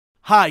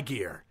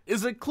HyGear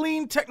is a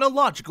clean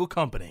technological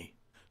company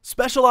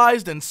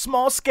specialized in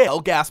small-scale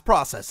gas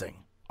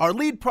processing. Our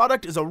lead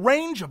product is a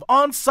range of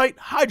on-site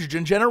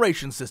hydrogen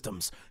generation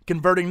systems,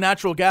 converting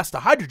natural gas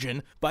to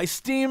hydrogen by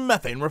steam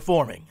methane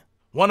reforming.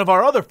 One of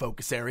our other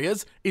focus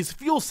areas is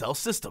fuel cell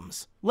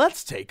systems.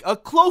 Let's take a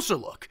closer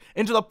look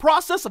into the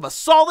process of a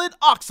solid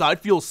oxide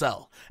fuel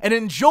cell and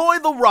enjoy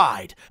the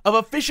ride of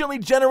efficiently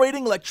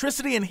generating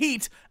electricity and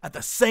heat at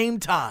the same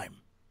time.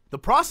 The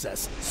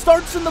process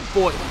starts in the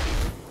boiler.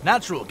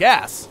 Natural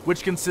gas,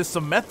 which consists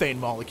of methane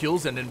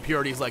molecules and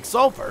impurities like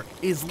sulfur,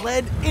 is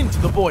led into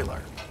the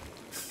boiler.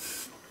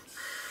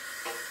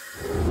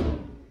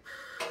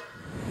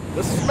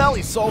 The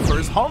smelly sulfur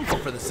is harmful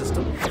for the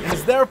system and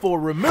is therefore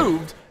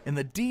removed in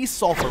the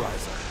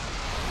desulfurizer.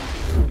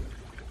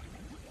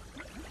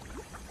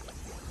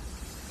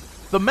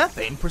 The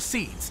methane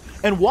proceeds,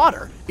 and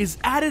water is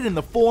added in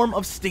the form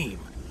of steam.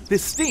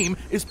 This steam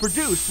is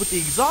produced with the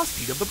exhaust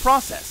heat of the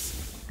process.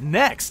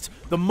 Next,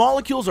 the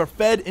molecules are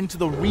fed into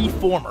the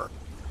reformer.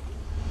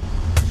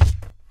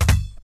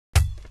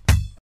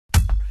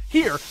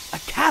 Here, a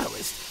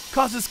catalyst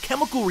causes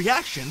chemical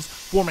reactions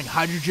forming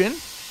hydrogen,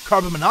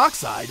 carbon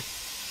monoxide,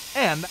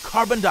 and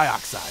carbon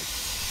dioxide.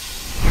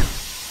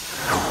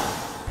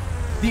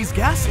 These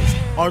gases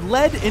are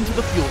led into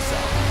the fuel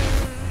cell.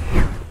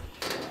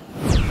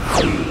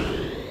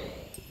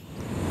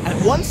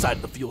 At one side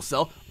of the fuel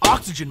cell,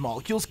 oxygen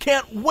molecules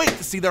can't wait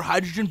to see their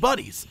hydrogen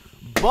buddies.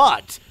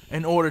 But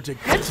in order to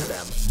get to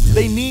them,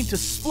 they need to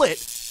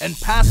split and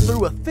pass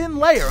through a thin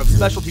layer of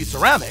specialty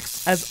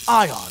ceramics as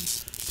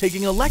ions,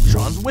 taking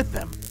electrons with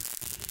them.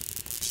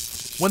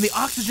 When the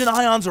oxygen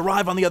ions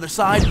arrive on the other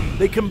side,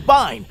 they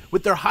combine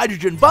with their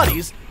hydrogen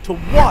buddies to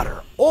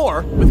water,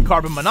 or with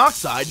carbon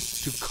monoxide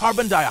to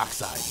carbon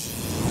dioxide.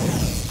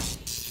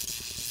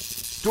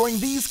 During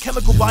these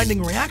chemical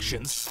binding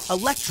reactions,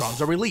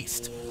 electrons are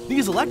released.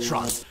 These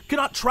electrons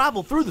cannot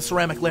travel through the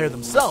ceramic layer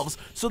themselves,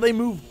 so they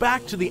move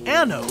back to the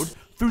anode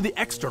through the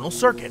external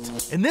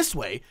circuit. In this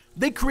way,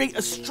 they create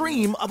a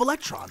stream of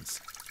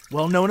electrons,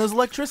 well known as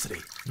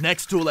electricity.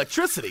 Next to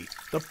electricity,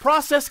 the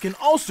process can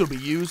also be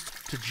used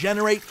to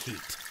generate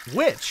heat,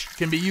 which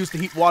can be used to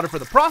heat water for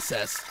the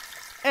process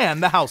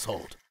and the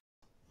household.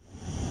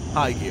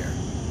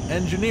 HyGear,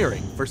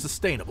 engineering for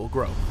sustainable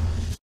growth.